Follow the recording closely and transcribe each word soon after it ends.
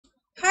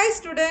Hi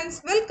students,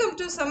 welcome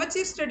to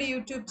Samacheer Study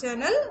YouTube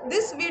channel.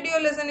 This video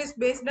lesson is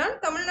based on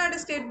Tamil Nadu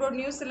State Board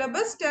New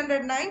Syllabus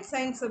Standard 9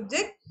 Science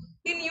subject.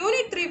 In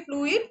Unit 3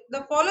 Fluid,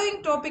 the following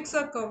topics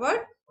are covered: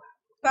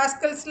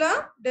 Pascal's law,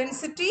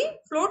 density,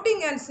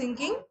 floating and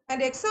sinking,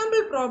 and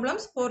example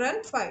problems 4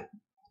 and 5.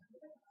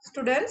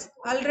 Students,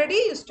 already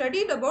you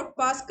studied about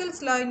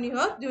Pascal's law in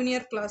your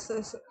junior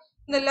classes.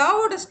 The law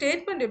oda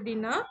statement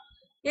எப்படின்னா,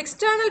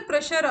 external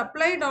pressure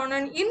applied on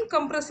an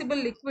incompressible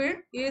liquid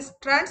is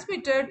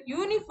transmitted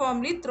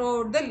uniformly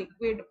throughout the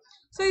liquid.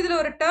 So இதுல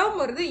ஒரு term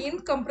வருது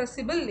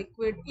incompressible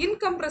liquid.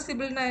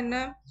 Incompressible na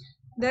enna?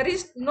 There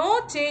is no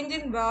change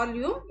in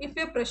volume if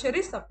a pressure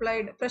is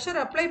applied. Pressure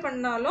apply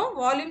பண்ணாலும்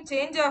volume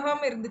change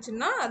ஆகாம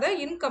இருந்துச்சுன்னா அதை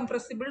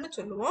incompressible னு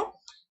சொல்லுவோம்.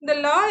 இந்த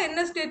law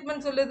என்ன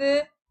statement சொல்லுது?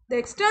 The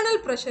external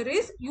pressure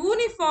is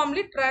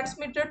uniformly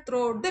transmitted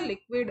throughout the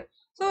liquid.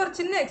 So ஒரு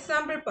சின்ன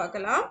example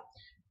பார்க்கலாம்.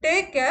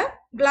 Take a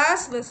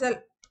glass vessel.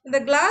 இந்த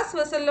glass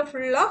vessel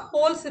full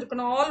holes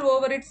இருக்கணும். All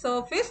over its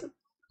surface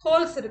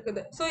holes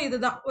இருக்குது. So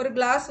இதுதான் ஒரு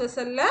glass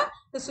vessel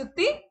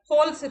சுத்தி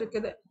holes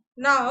இருக்குது.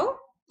 Now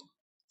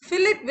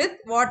fill it with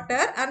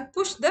water and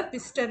push the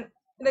piston.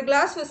 இந்த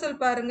glass vessel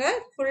பாருங்க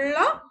full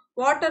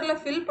waterல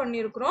fill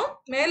பண்ணியிருக்கிறோம்.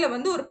 மேல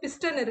வந்து ஒரு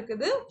piston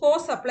இருக்குது.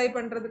 Force apply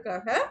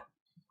பண்றதுக்காக.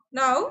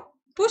 Now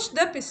push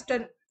the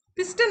piston.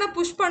 Piston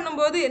push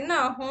பண்ணும்போது என்ன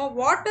ஆகும்?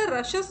 Water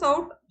rushes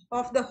out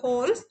of the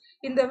holes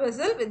in the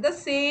vessel with the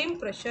same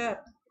pressure.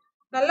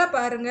 நல்லா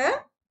பாருங்க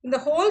இந்த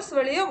holes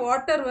வழியா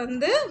water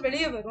வந்து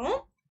வெளியே வரும்.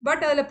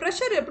 பட் அதுல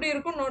pressure எப்படி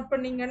இருக்கும் நோட்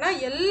பண்ணீங்கன்னா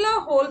எல்லா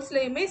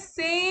ஹோல்ஸ்லயுமே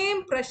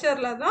சேம்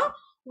pressureல தான்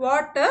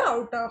water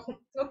out ஆகும்.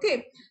 Okay.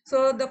 So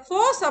the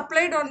force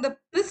applied on the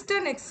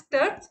piston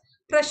exerts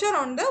pressure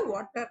on the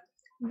water.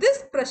 This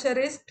pressure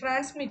is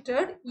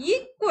transmitted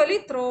equally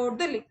throughout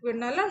the liquid.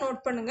 நல்லா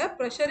நோட் பண்ணுங்க.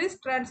 Pressure is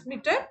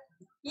transmitted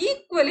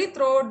equally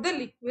throughout the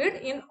liquid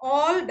in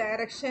all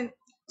direction.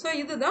 So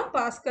இதுதான்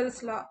Pascal's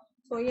law.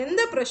 So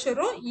எந்த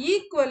pressureம்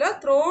equal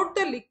throughout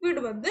the liquid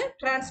வந்து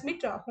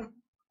transmit ஆகும்.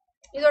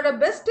 இதோட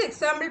best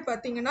example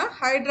பாத்தீங்கன்னா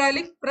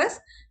hydraulic press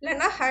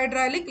இல்லனா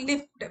hydraulic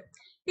lift.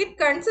 It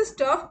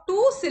consists of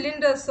two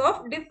cylinders of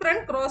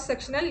different cross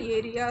sectional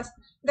areas.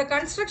 இந்த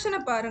construction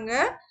பாருங்க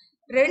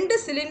ரெண்டு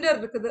சிலிண்டர்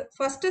இருக்குது.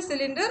 ஃபர்ஸ்ட்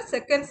சிலிண்டர்,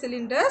 செகண்ட்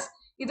சிலிண்டர்ஸ்,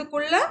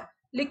 இதுக்குள்ள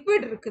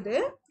லிக்விட் இருக்குது.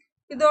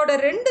 இதோட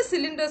ரெண்டு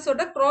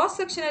சிலிண்டர்ஸோட கிராஸ்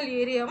செக்ஷனல்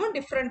ஏரியாவும்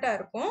டிஃப்ரெண்டா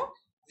இருக்கும்.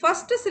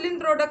 ஃபர்ஸ்ட்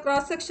சிலிண்டரோட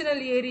கிராஸ்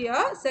செக்ஷனல் ஏரியா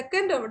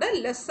செகண்டோட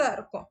லெஸ்ஸா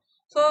இருக்கும்.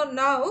 So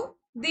now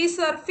these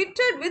are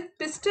fitted with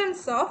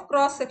pistons of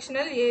cross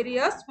sectional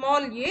area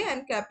small A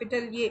and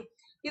capital A.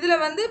 இதுல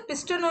வந்து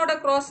பிஸ்டனோட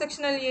cross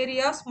sectional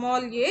area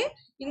small A,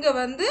 இங்க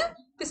வந்து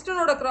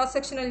பிஸ்டனோட கிராஸ்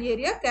செக்ஷனல்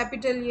ஏரியா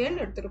கேபிட்டல்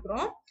ஏன்னு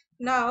எடுத்துருக்கிறோம்.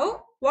 Now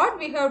what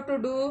we have to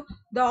do?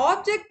 The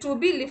object to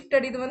be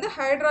lifted. இது வந்து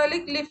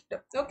hydraulic lift.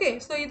 Okay.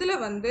 So இதுல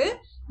வந்து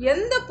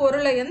எந்த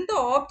பொருளை எந்த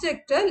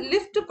ஆப்ஜெக்ட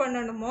லிஃப்ட்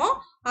பண்ணணுமோ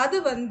அது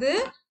வந்து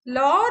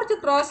லார்ஜ்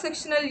கிராஸ்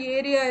செக்ஷனல்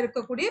ஏரியா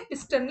இருக்கக்கூடிய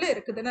பிஸ்டன்ல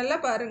இருக்குது. நல்லா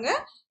பாருங்க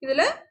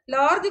இதுல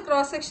லார்ஜ்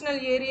கிராஸ்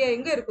செக்ஷனல் ஏரியா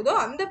எங்க இருக்குதோ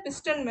அந்த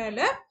பிஸ்டன்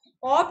மேல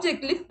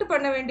ஆப்ஜெக்ட் லிஃப்ட்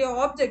பண்ண வேண்டிய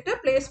ஆப்ஜெக்ட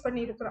பிளேஸ்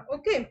பண்ணி இருக்கிறோம்.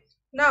 ஓகே.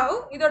 Now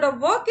இதோட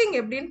ஒர்க்கிங்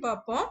எப்படின்னு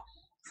பார்ப்போம்.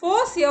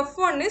 Force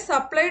F1 is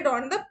applied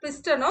on the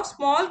piston of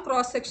small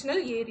cross-sectional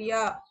area.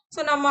 So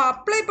நம்ம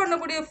அப்ளை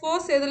பண்ணக்கூடிய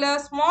ஃபோர்ஸ் எதுல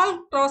small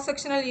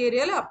cross-sectional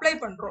ஏரியால அப்ளை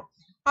பண்றோம்.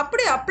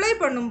 அப்படி அப்ளை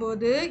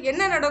பண்ணும்போது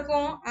என்ன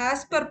நடக்கும்?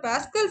 As per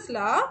Pascal's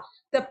law,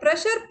 the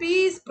pressure P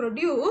is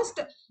produced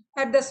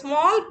at the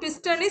small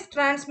piston is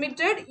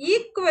transmitted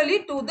equally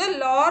to the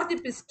large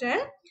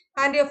piston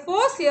and a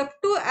force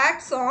F2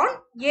 acts on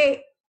A.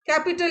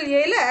 Capital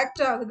A ல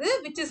act ஆகுது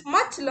which is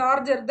much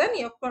larger than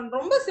F1.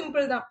 ரொம்ப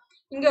simple தான்.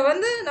 இங்க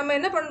வந்து நம்ம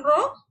என்ன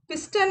பண்றோம்?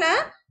 பிஸ்டனை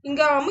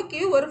இங்க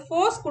அமுக்கி ஒரு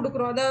ஃபோர்ஸ்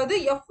கொடுக்கிறோம். அதாவது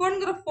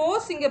F1ங்கிற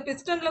ஃபோர்ஸ் இங்க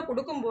பிஸ்டன்ல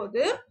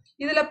கொடுக்கும்போது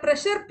இதுல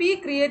பிரஷர் P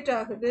கிரியேட்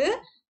ஆகுது.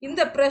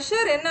 இந்த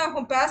பிரஷர் என்ன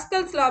ஆகும்?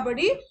 பாஸ்கல்ஸ் லா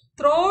படி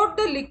throughout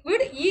the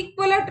liquid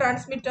ஈக்குவலா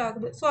டிரான்ஸ்மிட்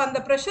ஆகுது. ஸோ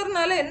அந்த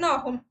பிரஷர்னால என்ன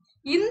ஆகும்?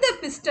 இந்த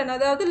பிஸ்டன்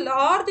அதாவது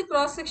லார்ஜ்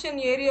கிராஸ்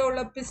செக்ஷன் ஏரியா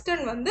உள்ள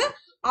பிஸ்டன் வந்து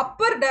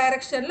அப்பர்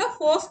டைரக்ஷன்ல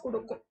ஃபோர்ஸ்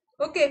கொடுக்கும்.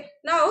 ஓகே.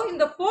 now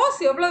இந்த ஃபோர்ஸ்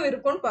எவ்வளவு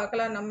இருக்கும்னு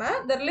பார்க்கலாம். நம்ம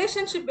the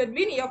relationship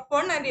between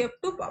F1 and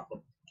F2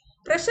 பார்ப்போம்.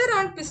 Pressure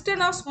on piston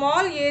of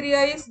small area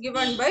is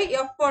given by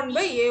F1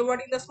 by A1.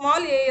 இந்த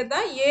small A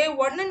தான்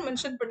A1 ன்னு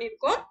மென்ஷன்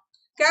பண்ணியிருக்கோம்.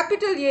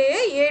 கேபிட்டல் A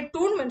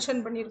A2 ன்னு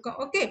மென்ஷன் பண்ணியிருக்கோம்.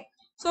 ஓகே.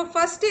 ஸோ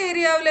ஃபர்ஸ்ட்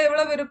ஏரியாவில்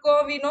எவ்வளவு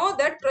இருக்கும்? we know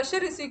that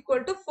pressure is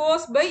equal to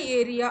force by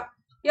area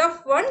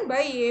F1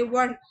 by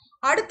A1.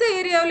 அடுத்த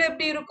ஏரியாவில்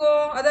எப்படி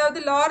இருக்கும்?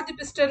 அதாவது large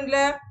பிஸ்டன்ல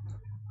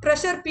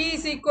pressure P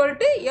is equal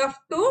to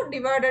F2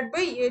 divided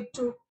by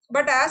A2.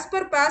 But as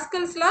per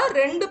Pascal's law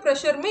ரெண்டு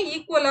ப்ரெஷருமே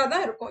ஈக்குவலா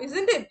தான் இருக்கும்.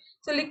 isn't it?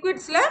 So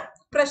liquidsல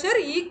pressure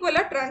equal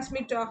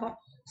transmit ஆகும்.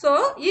 So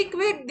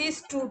equate these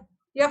two.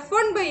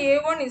 F1 by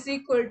A1 is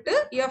equal to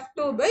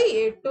F2 by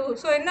A2.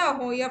 So என்ன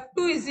ஆகும்?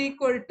 F2 is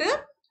equal to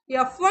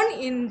F1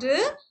 into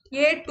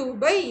A2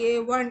 by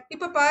A1.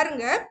 இப்ப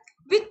பாருங்க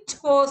which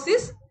force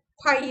is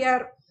higher?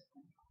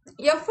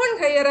 F1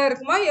 higher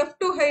இருக்குமா?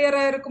 F2 higher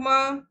இருக்குமா?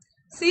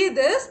 See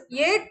this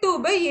A2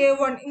 by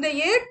A1. இந்த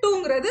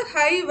A2ங்கிறது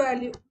high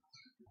value.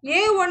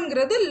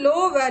 A1ங்கிறது low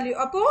value.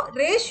 அப்போ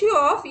ratio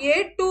of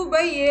A2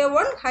 by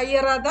A1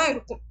 ஹையரா தான்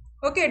இருக்கும்.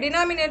 Okay,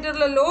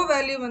 டினாமினேட்டர்ல low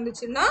value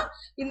வந்துச்சுன்னா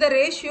இந்த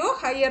ரேஷியோ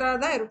ஹையரா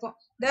தான் இருக்கும்.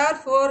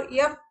 therefore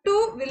F2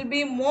 will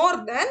be more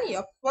than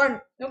F1.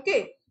 Okay,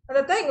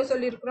 அதைத்தான் இங்க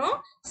சொல்லியிருக்கிறோம்.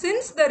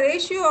 since the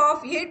ratio of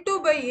A2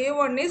 by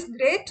A1 is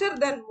greater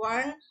than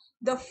 1,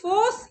 the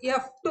force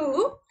F2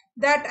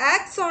 that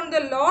acts on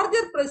the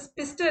larger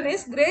piston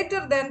is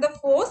greater than the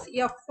force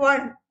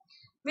F1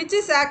 which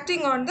is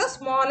acting on the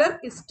smaller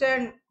piston.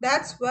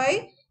 That's why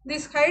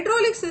these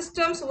hydraulic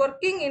systems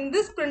working in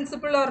this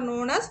principle are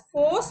known as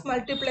force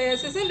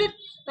multipliers, isn't it?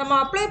 நம்ம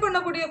apply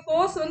பண்ணக்கூடிய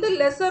force வந்து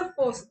lesser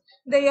force.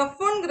 இந்த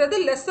F1ங்கிறது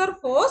lesser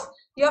force,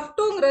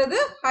 F2ங்கிறது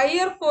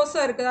higher force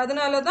இருக்குது.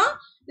 அதனால தான்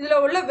இதுல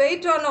உள்ள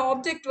weight ஆன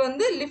object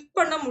வந்து lift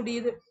பண்ண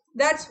முடியுது.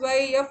 That's why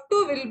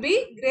F2 will be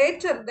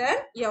greater than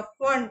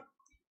F1.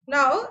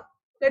 Now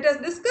let us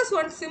discuss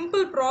one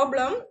simple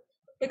problem.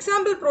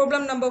 Example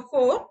problem number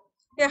 4.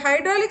 A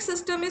hydraulic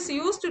system is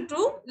used to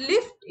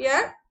lift a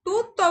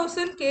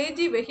 2000 kg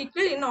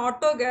vehicle in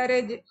auto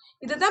garage.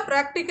 இதுதான்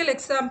practical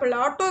example.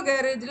 Auto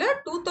garageல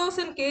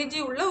 2000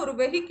 kg உள்ள ஒரு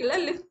vehicle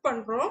lift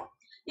பண்றோம்.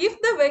 If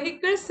the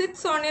vehicle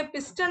sits on a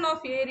piston of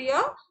area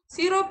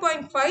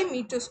 0.5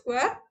 meter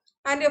square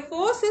and a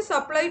force is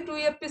applied to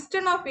a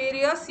piston of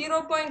area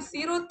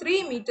 0.03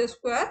 meter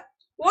square,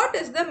 what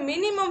is the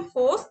minimum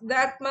force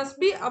that must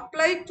be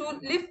applied to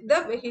lift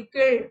the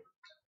vehicle?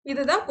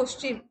 இதுதான்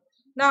question.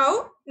 Now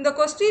இந்த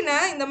கொஸ்டினை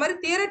இந்த மாதிரி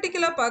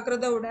தியரட்டிக்கலா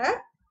பார்க்கறத விட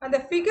அந்த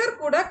figure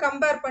கூட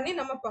compare பண்ணி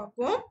நம்ம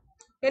பார்ப்போம்.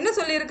 என்ன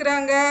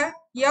சொல்லியிருக்கிறாங்க?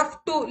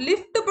 F2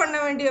 லிஃப்ட் பண்ண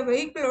வேண்டிய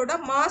வெஹிக்கிளோட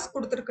மாஸ்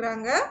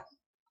கொடுத்துருக்குறாங்க.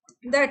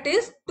 that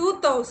is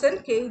 2000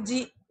 kg.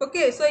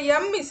 Okay, so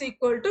M is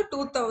equal to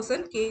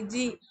 2000 kg.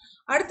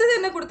 அடுத்தது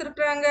என்ன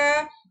கொடுத்துருக்குறாங்க?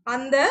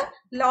 அந்த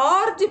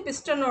லார்ஜ்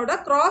பிஸ்டனோட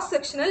கிராஸ்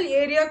செக்ஷனல்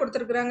ஏரியா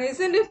கொடுத்துருக்குறாங்க.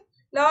 isn't it?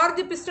 Large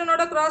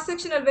பிஸ்டனோட cross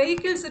sectional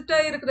vehicle சிட்டா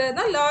இருக்கிறது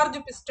தான் லார்ஜ்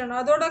பிஸ்டன்.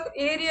 அதோட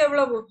ஏரியா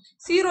எவ்வளவு?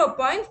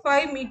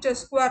 0.5 மீட்டர்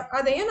ஸ்கொயர்.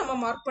 அதையும் நம்ம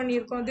மார்க்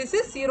பண்ணியிருக்கோம். This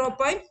is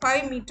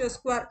 0.5 metre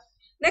square.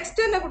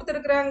 Next என்ன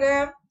கொடுத்துருக்குறாங்க?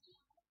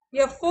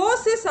 A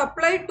force is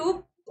applied to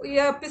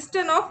a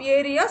piston of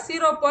area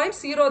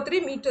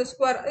 0.03 meter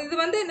square. இது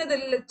வந்து என்னது?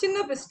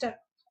 சின்ன piston.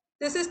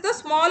 This is the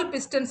small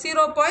piston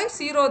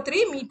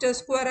 0.03 meter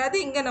square. அது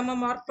இங்க நம்ம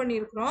மார்க்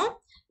பண்ணியிருக்கிறோம்.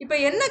 இப்போ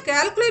என்ன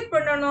கால்குலேட்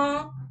பண்ணணும்?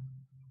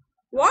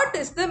 What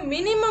is the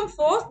minimum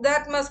force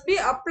that must be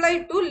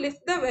applied to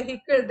lift the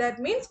vehicle? That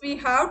means we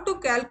have to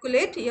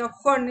calculate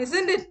F1,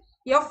 isn't it?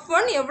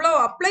 F1 எவ்வளவு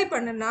apply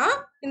பண்ணுனா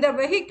இந்த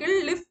vehicle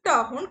lift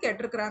ஆகும்னு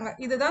கேட்டிருக்கிறாங்க.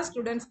 இதுதான்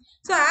students.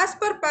 So as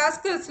per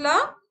Pascal's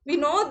law, we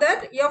know that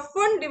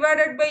F1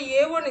 divided by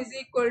A1 is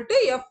equal to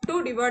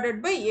F2 divided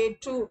by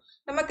A2.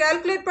 நம்ம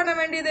calculate பண்ண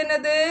வேண்டியது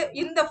என்னது?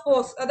 இந்த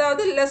force,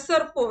 அதாவது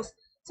lesser force.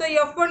 So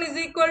F1 is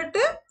equal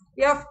to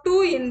F2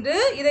 என்று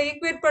இதை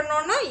ஈக்குவேட்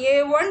பண்ணோம்னா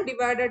A1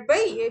 divided by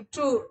A2.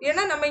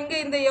 ஏன்னா நம்ம இங்க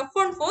இந்த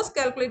F1 force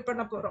calculate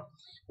பண்ண போறோம்.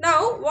 Now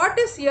what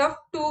is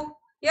F2?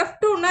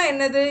 F2னா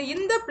என்னது?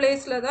 இந்த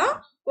பிளேஸ்ல தான்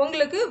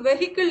உங்களுக்கு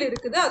வெஹிக்கிள்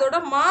இருக்குது, அதோட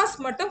மாஸ்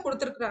மட்டும்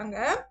கொடுத்துருக்குறாங்க.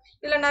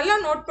 இதுல நல்லா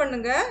நோட்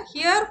பண்ணுங்க.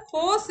 Here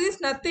force is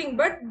nothing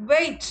but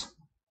weight.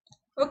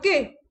 Okay,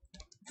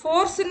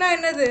 ஃபோர்ஸ்னா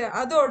என்னது?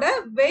 அதோட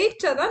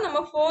வெயிட்டை தான் நம்ம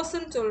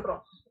ஃபோர்ஸ்ன்னு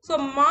சொல்றோம். ஸோ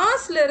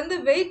மாஸ்ல இருந்து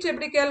வெயிட்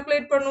எப்படி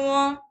கால்குலேட்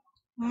பண்ணுவோம்?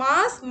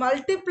 mass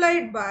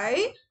multiplied by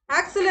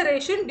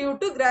acceleration due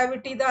to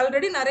gravity. இது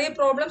ஆல்ரெடி நிறைய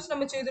ப்ராப்ளம்ஸ்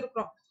நம்ம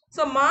செய்திருக்கிறோம்.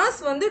 ஸோ மாஸ்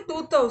வந்து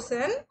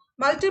 2000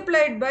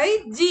 multiplied by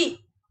g.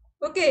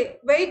 Okay,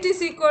 weight is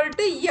equal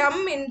to m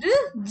into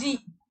g.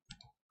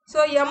 So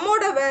m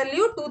ஓட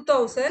வேல்யூ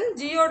 2000,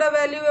 g ஓட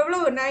வேல்யூ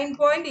எவ்வளவு?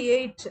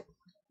 9.8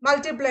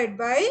 multiplied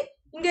by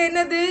இங்க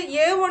என்னது?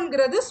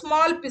 A1ங்கிறது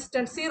ஸ்மால்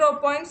பிஸ்டன்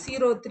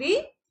 0.03,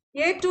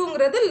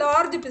 A2ங்கிறது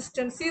லார்ஜ்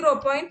பிஸ்டன்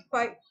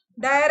 0.5.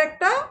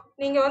 டைரக்டா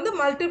நீங்க வந்து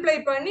மல்டிப்ளை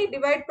பண்ணி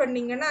டிவைட்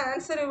பண்ணீங்கன்னா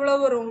ஆன்சர்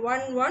இவ்வளவு வரும்?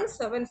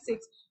 1176.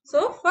 So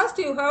first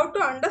you have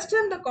to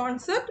understand the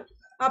concept,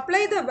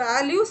 apply the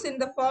values in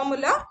the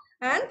formula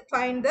and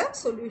find the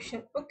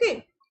solution. Okay,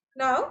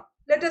 now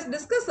let us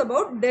discuss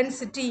about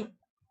density.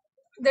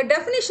 The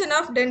definition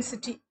of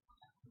density: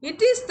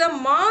 it is the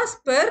mass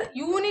per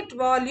unit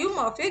volume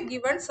of a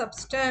given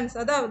substance.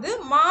 அதாவது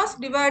mass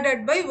divided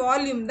by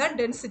volume தான்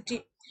density.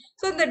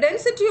 So இந்த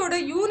டென்சிட்டியோட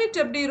unit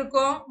எப்படி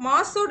இருக்கும்?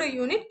 மாஸோட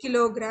unit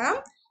kilogram,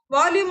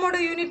 வால்யூமோட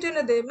unit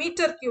என்னது?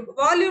 Metre cube.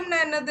 வால்யூம்னா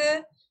என்னது?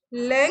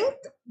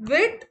 Length,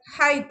 width,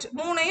 height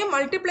மூணையும்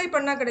multiply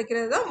பண்ணா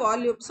கிடைக்கிறது தான்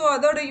வால்யூம். ஸோ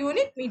அதோட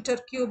unit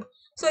metre cube.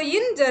 So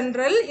in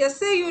general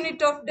SI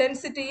unit of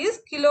density is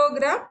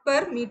kilogram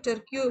per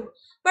metre cube.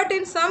 But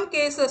in some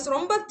cases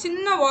ரொம்ப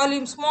சின்ன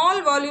வால்யூம்,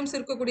 ஸ்மால் வால்யூம்ஸ்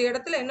இருக்கக்கூடிய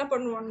இடத்துல என்ன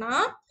பண்ணுவோம்னா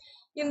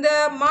இந்த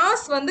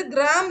மாஸ் வந்து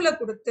கிராம்ல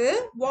கொடுத்து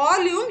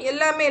வால்யூம்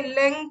எல்லாமே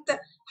லெங்த்,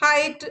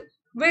 ஹைட்,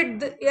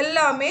 விட்த்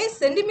எல்லாமே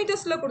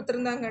சென்டிமீட்டர்ஸ்ல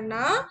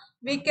கொடுத்திருந்தாங்கன்னா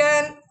we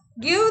can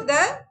give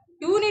the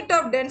unit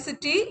of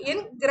density in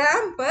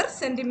gram per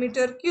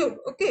centimeter cube.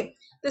 Okay,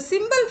 the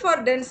symbol for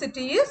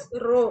density is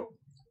rho.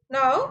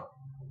 Now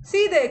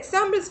see the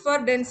examples for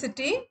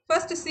density.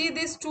 First see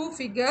these two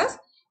figures.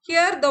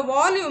 Here the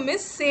volume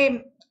is same,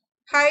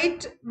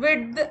 height,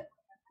 width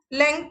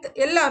length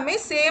எல்லாமே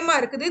சேமா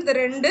இருக்குது இந்த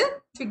ரெண்டு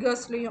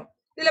ஃபிகர்ஸ்லயும்.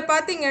 இதுல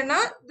பாத்தீங்கன்னா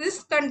this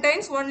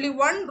contains only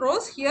one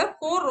rows, here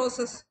 4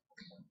 roses.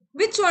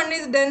 Which one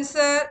is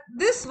denser?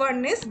 This one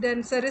is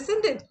denser,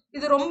 isn't it?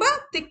 இது ரொம்ப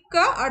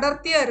திக்கா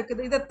அடர்த்தியா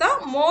இருக்குது. இதத்தான்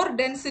more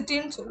density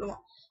ன்னு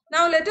சொல்லுவோம்.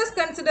 Now let us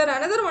consider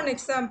another one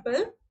example.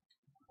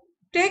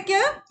 Take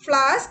a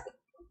flask.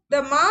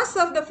 The mass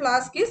of the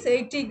flask is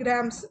 80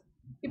 grams.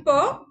 இப்போ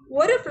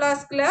ஒரு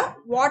flaskல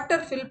water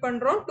fill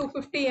பண்றோம்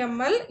 250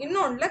 ml,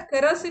 இன்னொன்னுல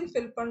kerosene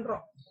fill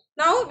பண்றோம்.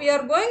 Now we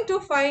are going to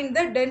find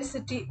the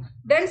density.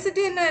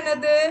 Density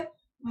என்னது?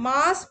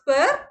 Mass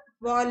per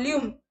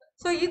volume.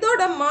 So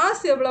இதோட mass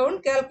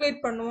எவ்வளவுன்னு calculate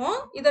பண்ணுவோம்.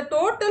 இத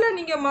டோட்டலா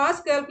நீங்க mass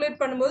calculate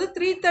பண்ணும்போது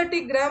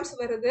 330 grams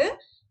வருது.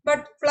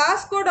 But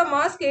flaskோட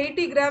mass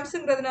 80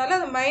 gramsங்கிறதுனால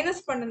அதை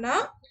மைனஸ் பண்ணுனா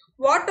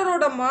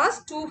வாட்டரோட mass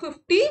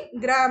 250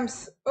 grams.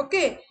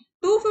 Okay,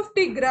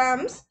 250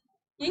 grams.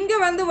 இங்க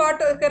வந்து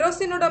வாட்டர்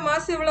கெரோசினோட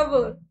மாஸ் எவ்வளவு?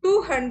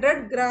 200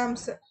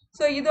 grams.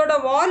 So இதோட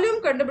வால்யூம்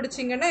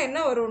கண்டுபிடிச்சீங்கன்னா என்ன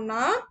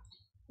வரும்னா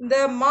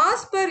the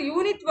mass per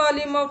unit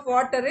volume of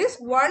water is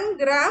 1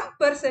 gram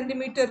per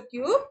centimeter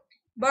cube.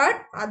 But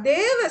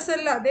அதே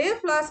வெசல்ல அதே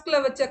ஃப்ளாஸ்க்ல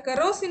வச்ச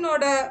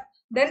கெரோசினோட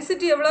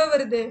டென்சிட்டி எவ்வளவு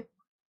வருது?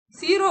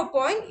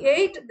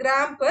 0.8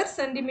 gram per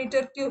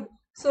centimeter cube.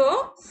 So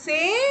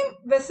same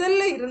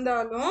வெசல்ல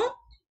இருந்தாலும்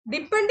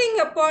depending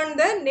upon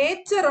the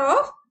nature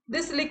of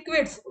this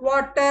liquids,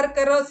 water,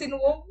 kerosene,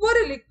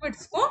 ஒவ்வொரு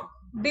liquidsக்கும்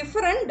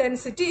different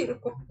density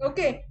இருக்கும்.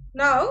 Okay,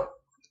 now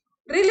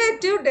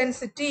relative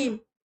density.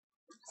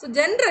 So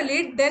generally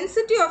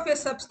density of a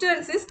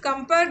substance is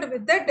compared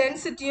with the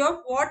density of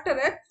water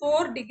at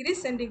 4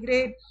 degrees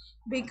centigrade,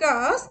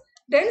 because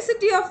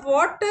density of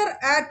water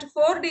at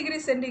 4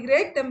 degrees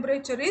centigrade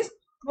temperature is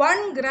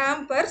 1 gram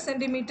per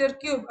centimeter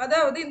cube.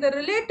 அதாவது இந்த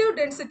relative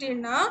density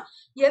னா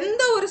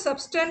எந்த ஒரு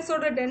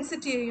சப்ஸ்டன்ஸோட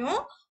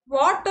டென்சிட்டியையும்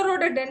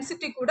வாட்டரோட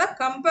density கூட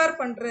compare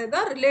பண்றது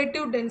தான்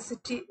relative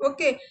density.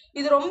 Okay,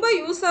 இது ரொம்ப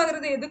யூஸ்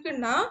ஆகுறது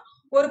எதுக்குன்னா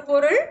ஒரு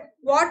பொருள்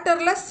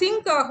வாட்டர்ல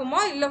சிங்க்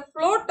ஆகுமா இல்ல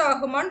ஃப்ளோட்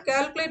ஆகுமான்னு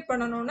கால்குலேட்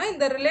பண்ணணும்னா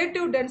இந்த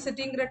ரிலேட்டிவ்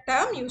டென்சிட்டிங்கிற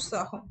டேர்ம் யூஸ்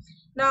ஆகும்.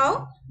 Now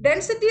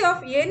density of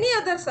any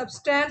other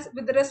substance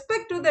with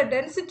respect to the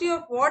density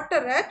of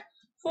water at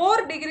 4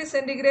 degree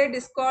centigrade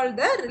is called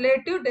the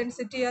relative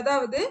density.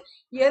 அதாவது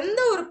எந்த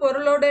ஒரு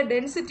பொருளோட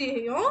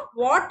டென்சிட்டியையும்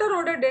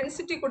வாட்டரோட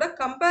டென்சிட்டி கூட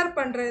கம்பேர்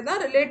பண்றது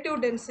தான் ரிலேட்டிவ்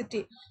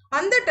டென்சிட்டி.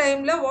 அந்த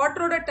டைம்ல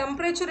வாட்டரோட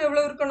டெம்பரேச்சர்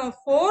எவ்வளவு இருக்கணும்?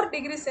 4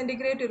 டிகிரி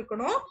சென்டிகிரேட்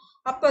இருக்கணும்.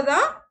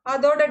 அப்பதான்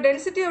அதோட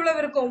டென்சிட்டி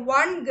எவ்வளவு இருக்கும்?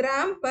 1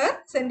 gram per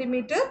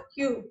centimeter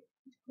cube.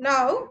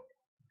 Now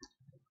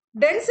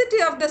density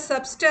of the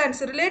substance,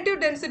 relative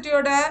density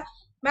ஓட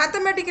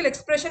mathematical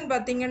expression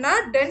பாத்தீங்கன்னா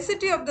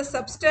density of the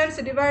substance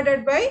divided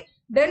by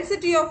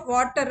density of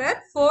water at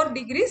 4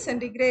 degree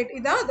centigrade.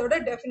 இதான் அதோட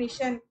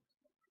definition.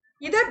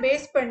 இத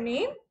பேஸ் பண்ணி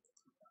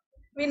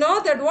we know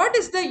that what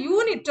is the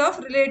unit of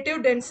relative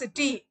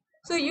density.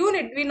 So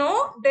unit, we know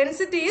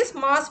density is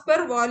mass per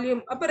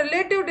volume. அப்ப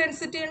relative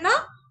density னா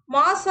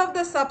mass of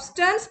the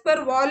substance per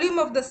volume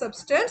of the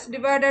substance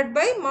divided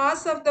by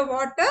mass of the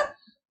water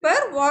per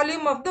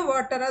volume of the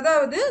water.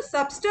 அதாவது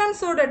substance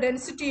ஓட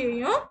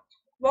டென்சிட்டியையும்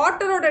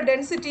வாட்டரோட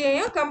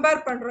டென்சிட்டியையும்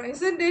compare பண்றோம்,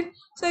 isn't it?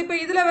 So இப்போ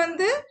இதுல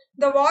வந்து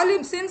the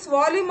volume, since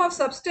volume of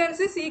substance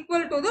is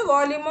equal to the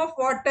volume of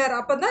water,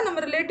 அப்பதான்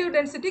நம்ம relative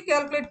density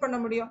calculate பண்ண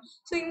முடியும்.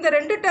 So இந்த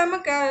ரெண்டு டேர்ம்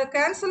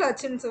கேன்சல்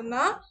ஆச்சுன்னு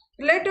சொன்னா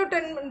relative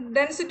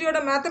density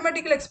ஓட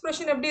mathematical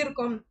expression எப்படி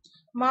இருக்கும்?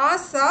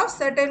 Mass of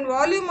certain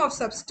volume of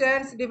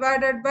substance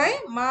divided by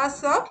mass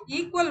of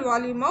equal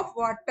volume of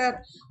water.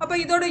 அப்ப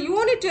இதோட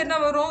யூனிட் என்ன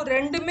வரும்?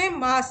 ரெண்டுமே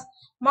மாஸ்.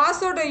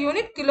 மாஸோட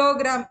unit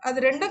kilogram. அது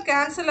ரெண்டும்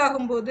கேன்சல்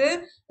ஆகும்போது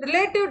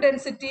relative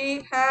density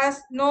has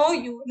no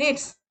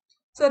units.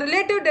 So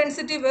relative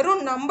density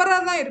வெறும் நம்பரா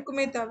தான்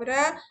இருக்குமே தவிர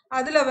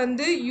அதுல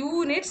வந்து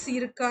யூனிட்ஸ்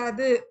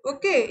இருக்காது.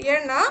 ஓகே,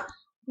 ஏன்னா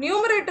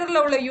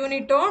நியூமரேட்டர்ல உள்ள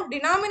யூனிட்டும்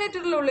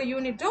டினாமினேட்டர்ல உள்ள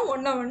யூனிட்டும்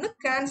ஒன்னு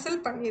cancel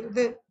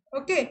பண்ணிருது.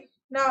 Okay,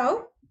 now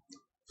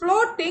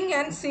floating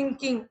and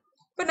sinking.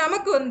 இப்போ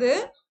நமக்கு வந்து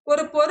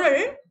ஒரு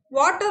பொருள்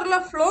வாட்டர்ல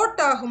ஃப்ளோட்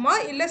ஆகுமா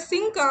இல்ல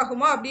சிங்க்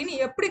ஆகுமா அப்படின்னு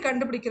எப்படி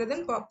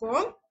கண்டுபிடிக்கிறதுன்னு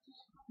பார்ப்போம்.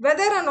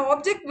 Whether an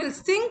object will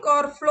sink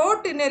or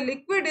float in a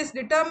liquid is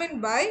determined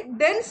by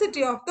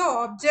density of the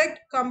object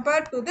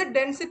compared to the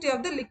density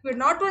of the liquid.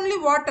 Not only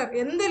water,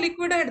 எந்த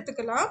liquid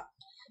எடுத்துக்கலாம்.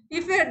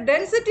 If a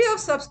density of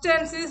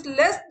substance is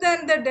less than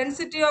the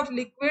density of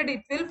liquid,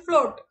 it will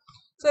float.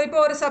 So இப்போ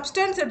ஒரு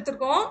substance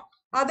எடுத்துக்கோம்,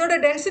 அதோட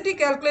density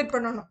calculate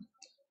பண்ணணும்.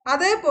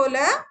 அதே போல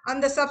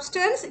அந்த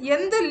substance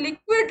எந்த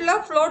லிக்விட்ல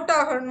ஃப்ளோட்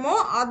ஆகணுமோ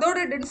அதோட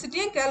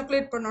டென்சிட்டியும்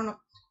கால்குலேட் பண்ணணும்.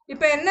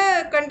 இப்போ என்ன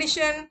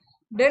condition?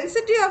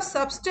 Density of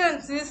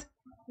substance is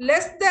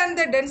less than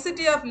the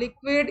density of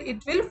liquid,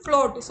 it will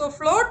float. So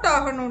float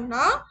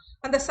ஆகணும்னா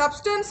அந்த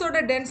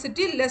சப்ஸ்டன்ஸோட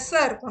டென்சிட்டி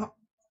லெஸ்ஸாக இருக்கணும்.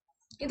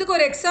 இதுக்கு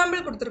ஒரு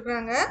எக்ஸாம்பிள்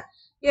கொடுத்துருக்காங்க.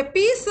 A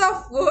piece of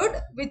wood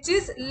which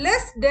is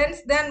less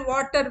dense than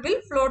water will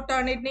float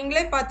on it.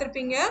 நீங்களே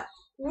பார்த்துருப்பீங்க,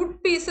 wood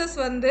pieces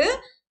வந்து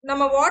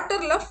நம்ம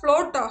வாட்டர்ல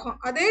ஃப்ளோட் ஆகும்.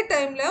 அதே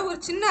டைம்ல ஒரு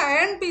சின்ன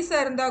அயர்ன் பீஸா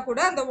இருந்தா கூட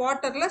அந்த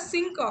வாட்டர்ல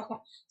சிங்க் ஆகும்.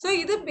 ஸோ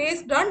இது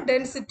பேஸ்ட் ஆன்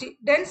டென்சிட்டி.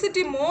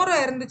 டென்சிட்டி மோரா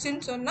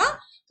இருந்துச்சுன்னு சொன்னா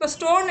இப்போ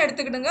stone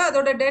எடுத்துக்கிடுங்க,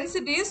 அதோட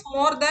density is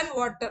more than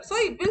water. So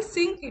it will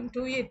sink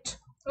into it.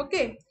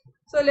 Okay.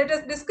 So let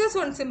us discuss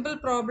one simple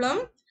problem.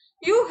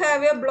 You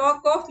have a block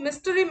of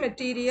mystery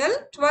material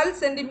 12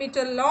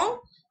 centimeter long,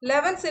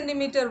 11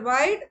 centimeter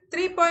wide,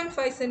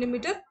 3.5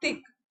 centimeter thick.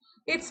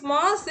 Its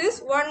mass is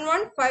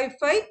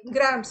 1155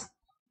 grams.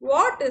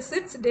 What is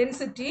its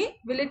density?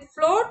 Will it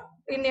float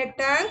in a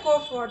tank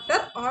of water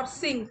or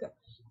sink?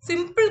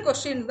 Simple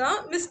question தான்.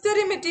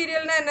 Mystery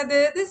material na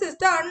என்னது? This is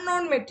the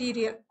unknown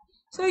material.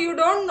 So you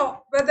don't know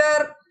whether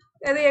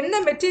அது என்ன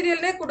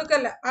மெட்டீரியல்னே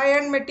கொடுக்கல,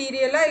 iron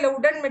மெட்டீரியலா இல்லை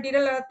உடன்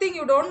material, nothing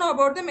you don't know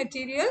about the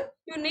material.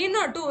 You need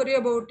not to worry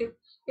about it.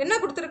 என்ன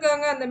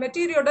கொடுத்துருக்காங்க, அந்த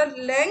மெட்டீரியலோட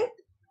லெங்க்,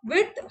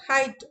 width,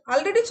 height.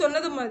 ஆல்ரெடி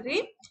சொன்னது மாதிரி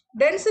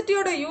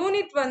டென்சிட்டியோட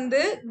யூனிட்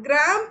வந்து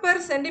கிராம்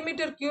பெர்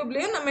சென்டிமீட்டர்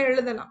கியூப்லயும் நம்ம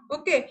எழுதலாம்.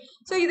 ஓகே,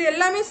 ஸோ இது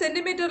எல்லாமே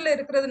சென்டிமீட்டர்ல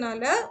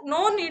இருக்கிறதுனால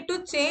no need to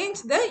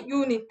change the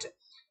unit.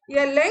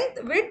 Length,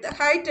 with,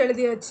 height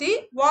எழுதியாச்சு.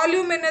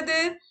 வால்யூம் என்னது,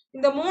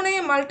 இந்த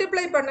மூணையும்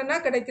மல்டிப்ளை பண்ணனா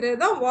கிடைக்கிறது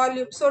தான்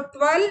volume. So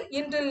 12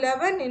 into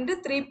 11 into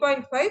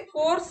 3.5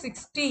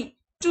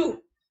 462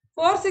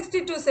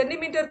 462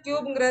 centimetre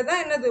கியூப்ங்கிறது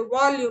தான் என்னது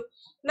வால்யூம்.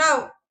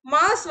 நவ்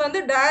மாஸ்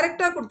வந்து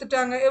டைரக்டா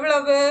கொடுத்துட்டாங்க,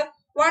 எவ்வளவு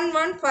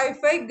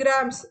 1155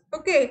 grams.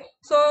 Okay,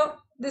 so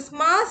this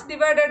mass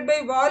divided by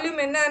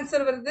volume என்ன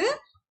ஆன்சர் வருது,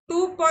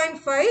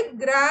 2.5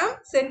 கிராம்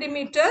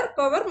சென்டிமீட்டர்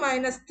பவர்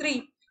 -3.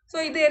 ஸோ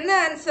இது என்ன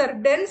ஆன்சர்,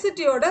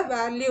 டென்சிட்டியோட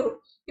வேல்யூ.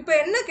 இப்போ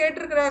என்ன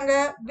கேட்டிருக்கிறாங்க,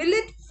 will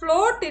it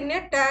float in a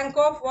tank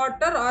of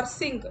water or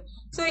sink?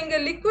 So இங்க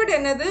liquid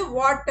என்னது,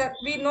 water.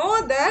 We know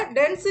the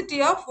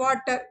density of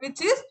water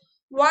which is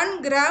 1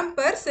 gram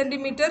per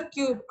centimeter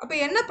cube. அப்போ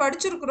என்ன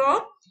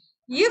படிச்சிருக்கிறோம்,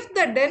 if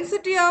the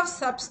density of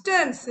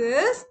substance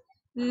is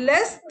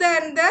less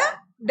than the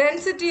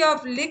density of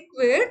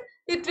liquid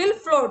it will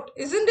float,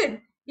 isn't it?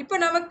 இப்போ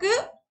நமக்கு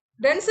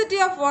density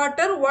of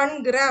water 1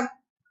 gram,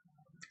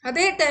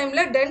 அதே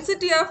டைம்ல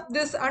density of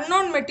this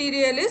unknown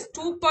material is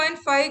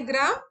 2.5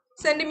 gram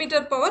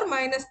centimetre power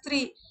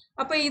 -3.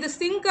 அப்போ இது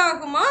sink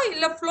ஆகுமா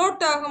இல்லை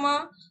float ஆகுமா,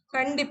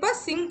 கண்டிப்பா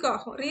சிங்க்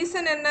ஆகும்.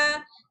 ரீசன் என்ன,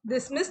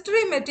 this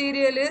mystery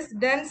material is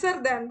tensor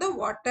than the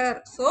water,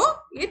 so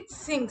it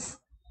Ching's.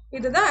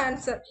 இதுதான்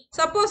ஆன்சர்.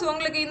 சப்போஸ்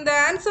உங்களுக்கு இந்த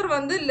ஆன்சர்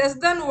வந்து லெஸ்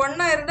தேன்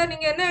 1 இருந்தா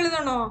நீங்க என்ன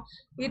எழுதணும்,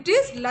 it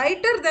is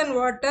lighter than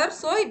water,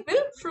 so it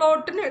will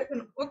float ன்னு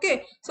எழுதணும். ஓகே,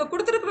 ஸோ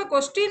கொடுத்துருக்கிற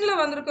கொஸ்டின்ல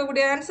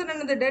வந்திருக்கக்கூடிய ஆன்சர்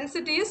என்னது,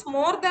 density is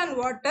more than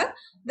water,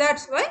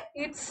 that's why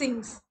it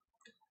sinks.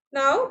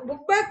 Now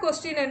book back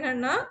question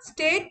என்னன்னா,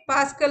 state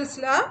Pascal's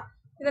law.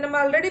 இதை நம்ம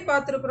already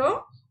பார்த்துருக்கிறோம்.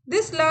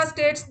 This law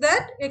states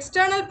that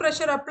external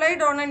pressure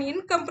applied on an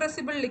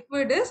incompressible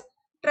liquid is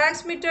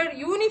transmitted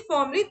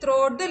uniformly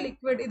throughout the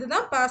liquid.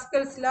 இதுதான்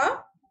Pascal's law.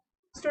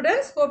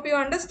 Students, hope you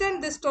understand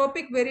this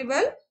topic very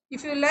well.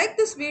 If you like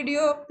this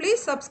video, please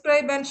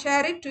subscribe and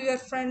share it to your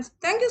friends.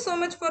 Thank you so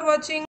much for watching.